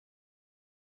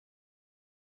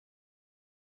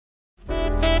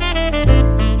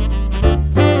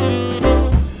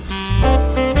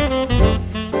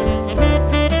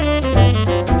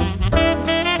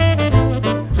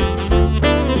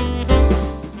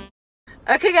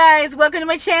Okay guys, welcome to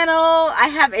my channel. I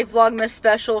have a Vlogmas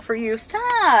special for you.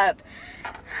 Stop!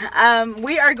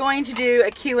 We are going to do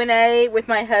a Q&A with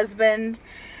my husband.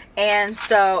 And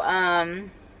so,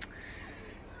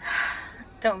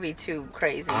 don't be too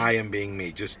crazy. I am being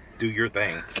me. Just do your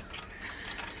thing.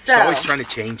 So, She's always trying to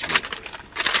change me.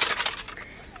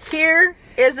 Here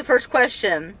is the first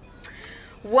question.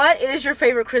 What is your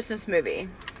favorite Christmas movie?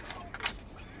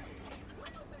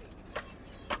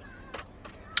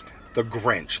 The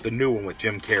Grinch, the new one with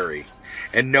Jim Carrey.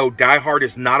 And no, Die Hard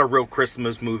is not a real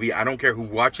Christmas movie. I don't care who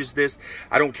watches this.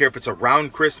 I don't care if it's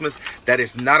around Christmas. That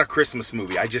is not a Christmas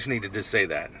movie. I just needed to say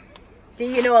that. Do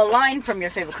you know a line from your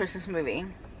favorite Christmas movie?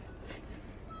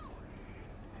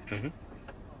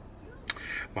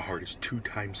 My heart is 2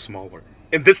 times smaller.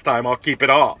 And this time I'll keep it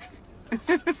off.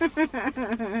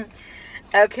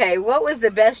 Okay, what was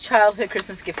the best childhood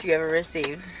Christmas gift you ever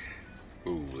received?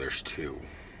 Ooh, there's two.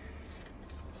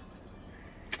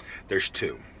 There's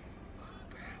two.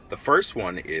 The first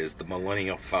one is the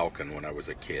Millennium Falcon when I was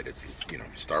a kid. It's, you know,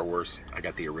 Star Wars. I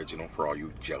got the original for all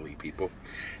you jelly people.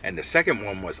 And the second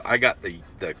one was I got the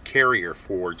carrier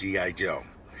for G.I. Joe.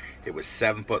 It was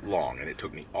 7 foot long and it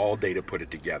took me all day to put it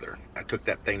together. I took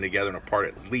that thing together and apart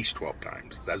at least 12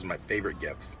 times. That was my favorite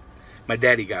gifts. My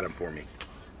daddy got them for me.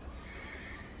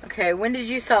 Okay, when did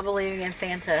you stop believing in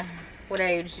Santa? What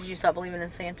age did you stop believing in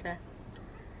Santa?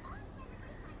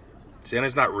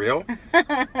 Santa's not real?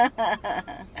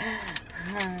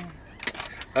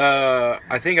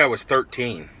 I think I was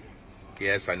 13.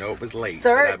 Yes, I know it was late.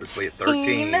 13? But obviously at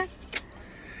 13.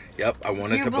 Yep, I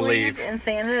wanted to believe. In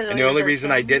Santa? And the only reason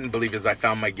I didn't believe is I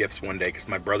found my gifts one day because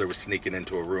my brother was sneaking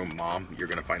into a room. Mom, you're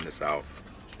going to find this out.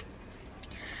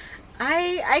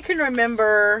 I can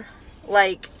remember,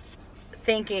 like,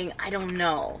 thinking, I don't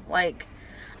know. Like,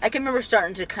 I can remember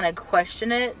starting to kind of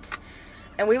question it.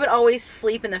 And we would always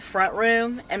sleep in the front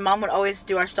room, and Mom would always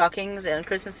do our stockings on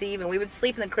Christmas Eve, and we would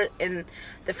sleep in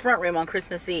the front room on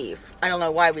Christmas Eve. I don't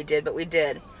know why we did, but we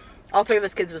did. All 3 of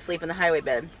us kids would sleep in the highway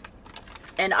bed.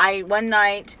 And one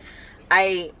night,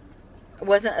 I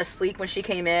wasn't asleep when she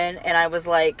came in, and I was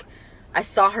like, I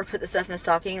saw her put the stuff in the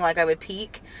stocking, like I would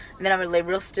peek, and then I would lay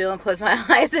real still and close my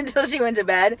eyes until she went to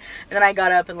bed. And then I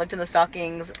got up and looked in the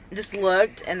stockings, just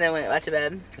looked, and then went back to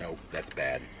bed. No, that's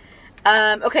bad.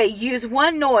 Okay, use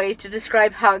one noise to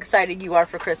describe how excited you are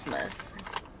for Christmas.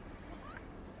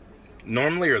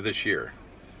 Normally or this year?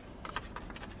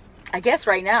 I guess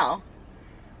right now.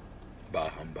 Bah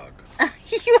humbug.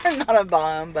 You are not a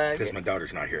bah humbug. Because my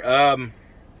daughter's not here.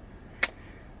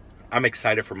 I'm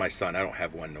excited for my son. I don't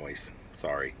have one noise.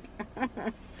 Sorry.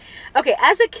 Okay,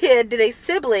 as a kid, did a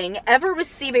sibling ever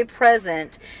receive a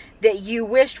present that you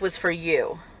wished was for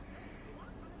you?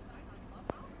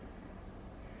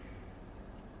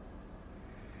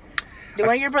 Did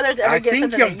one of your brothers ever get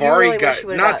something that you really wish you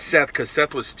would have got? Not Seth, because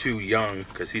Seth was too young,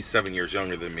 because he's 7 years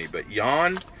younger than me. But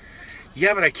Shawn,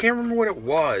 yeah, but I can't remember what it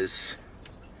was.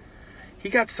 He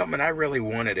got something, I really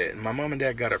wanted it, and my mom and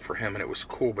dad got it for him, and it was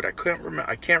cool, but I couldn't remember.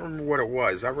 I can't remember what it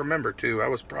was. I remember too. I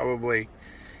was probably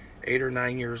 8 or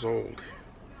 9 years old,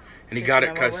 and he got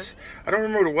it because I don't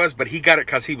remember what it was, but he got it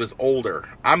because he was older.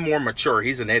 I'm more mature.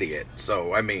 He's an idiot,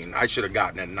 so I mean, I should have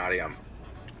gotten it, not him.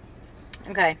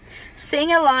 Okay,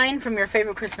 sing a line from your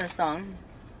favorite Christmas song.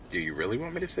 Do you really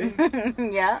want me to sing?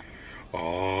 Yeah.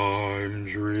 I'm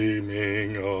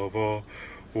dreaming of a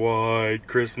white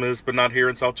Christmas, but not here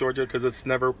in South Georgia because it's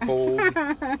never cold.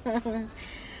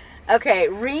 Okay,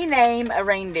 rename a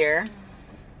reindeer.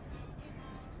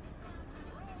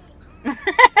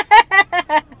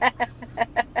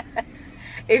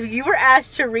 If you were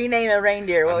asked to rename a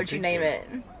reindeer, what would you name it?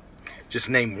 Just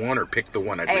name one or pick the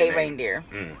one I'd rename. A reindeer.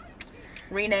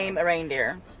 Rename a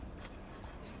reindeer.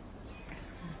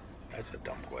 That's a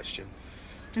dumb question.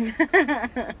 You're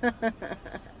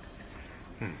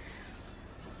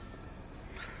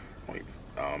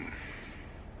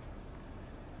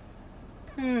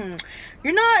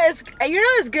not as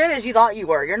good as you thought you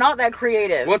were. You're not that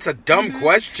creative. Well, it's a dumb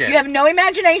question. You have no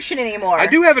imagination anymore. I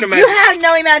do have an imagination. You have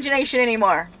no imagination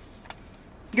anymore.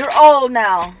 You're old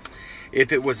now.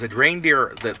 If it was a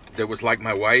reindeer that was like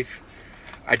my wife,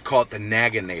 I'd call it the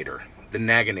Naginator. The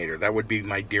Naginator. That would be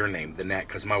my deer name. The nag,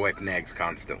 because my wife nags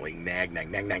constantly. Nag,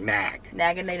 nag, nag, nag, nag.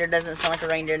 Naginator doesn't sound like a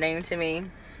reindeer name to me.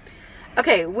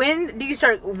 Okay, when do you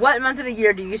start? What month of the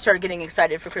year do you start getting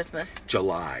excited for Christmas?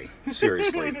 July,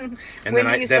 seriously. And When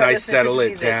then I settle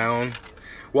it down.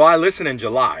 Well, I listen in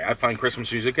July. I find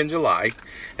Christmas music in July,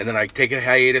 and then I take a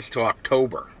hiatus till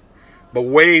October. But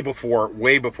way before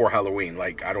Halloween,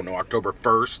 like, I don't know, October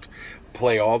 1st.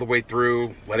 play all the way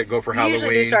through, let it go for We Halloween.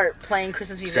 usually do start playing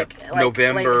Christmas music Except like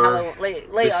November,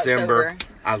 late December. October.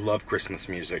 I love Christmas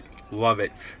music. Love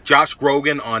it. Josh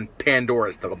Grogan on Pandora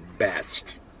is the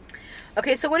best.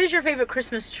 Okay, so what is your favorite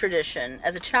Christmas tradition?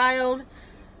 As a child,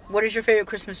 what is your favorite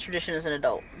Christmas tradition as an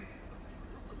adult?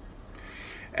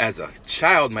 As a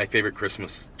child, my favorite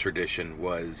Christmas tradition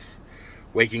was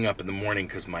waking up in the morning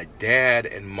because my dad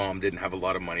and mom didn't have a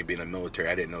lot of money being in the military.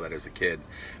 I didn't know that as a kid.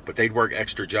 But they'd work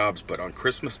extra jobs. But on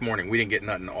Christmas morning, we didn't get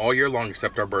nothing all year long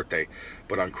except our birthday.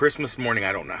 But on Christmas morning,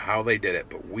 I don't know how they did it,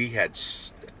 but we had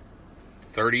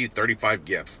 30, 35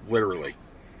 gifts, literally,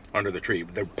 under the tree.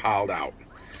 They're piled out.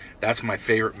 That's my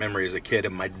favorite memory as a kid,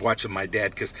 and watching my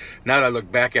dad, because now that I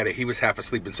look back at it, he was half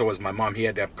asleep, and so was my mom. He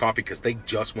had to have coffee because they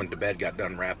just went to bed, got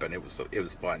done wrapping. It was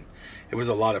fun. It was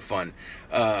a lot of fun.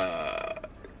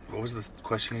 What was the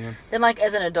question again? Then, like,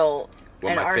 as an adult,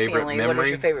 Well, in my our favorite family, what memory?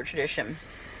 is your favorite tradition?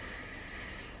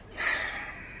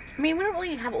 I mean, we don't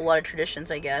really have a lot of traditions,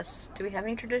 I guess. Do we have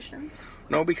any traditions?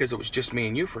 No, because it was just me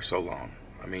and you for so long.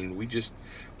 I mean, we just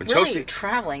when Really,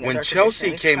 traveling is when our Chelsea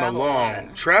tradition. We came travel a along,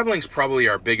 lot. traveling's probably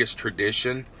our biggest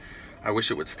tradition. I wish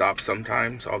it would stop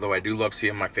sometimes, although I do love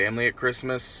seeing my family at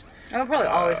Christmas. Oh, probably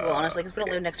always will, honestly, because we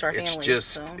don't live next to our families.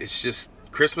 It's just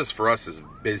Christmas for us is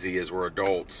busy as we're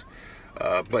adults.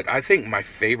 But I think my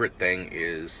favorite thing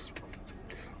is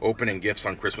opening gifts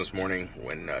on Christmas morning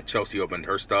when Chelsea opened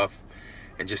her stuff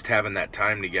and just having that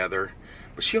time together.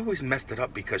 But she always messed it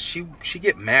up because she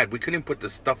get mad. We couldn't put the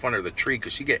stuff under the tree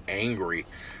because she get angry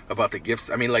about the gifts.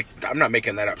 I mean, like, I'm not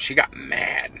making that up. She got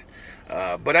mad.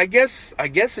 But I guess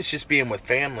it's just being with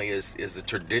family is a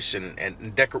tradition,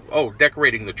 and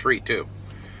decorating the tree too.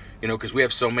 You know, because we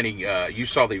have so many. You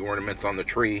saw the ornaments on the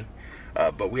tree,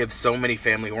 but we have so many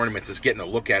family ornaments. It's getting to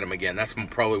look at them again. That's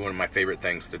probably one of my favorite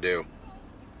things to do.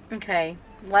 Okay,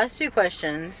 last two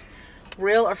questions.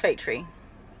 Real or fake tree?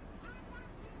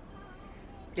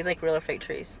 Do you like real or fake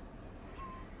trees?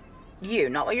 You,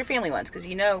 not what your family wants, because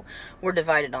you know we're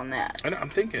divided on that. I'm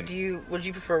thinking. Would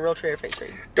you prefer a real tree or a fake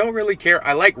tree? Don't really care.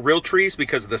 I like real trees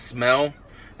because of the smell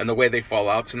and the way they fall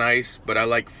out's nice, but I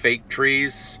like fake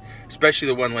trees, especially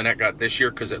the one Lynette got this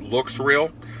year because it looks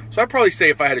real. So I'd probably say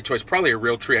if I had a choice, probably a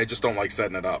real tree. I just don't like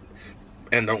setting it up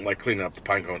and don't like cleaning up the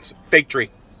pine cones. Fake tree.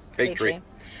 Fake tree.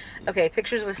 Okay,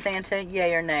 pictures with Santa,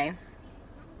 yay or nay?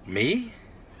 Me?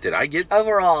 Did I get...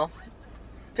 Overall.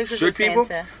 Pictures Should with people?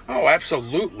 Santa. Oh,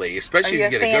 absolutely. Especially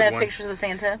if you get a good one. Are you a fan of pictures with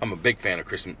Santa? I'm a big fan of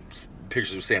Christmas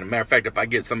pictures with Santa. Matter of fact, if I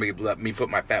get somebody to let me put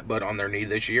my fat butt on their knee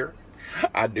this year,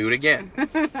 I'd do it again.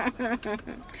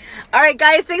 All right,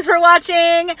 guys. Thanks for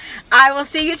watching. I will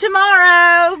see you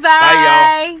tomorrow. Bye.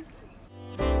 Bye, y'all.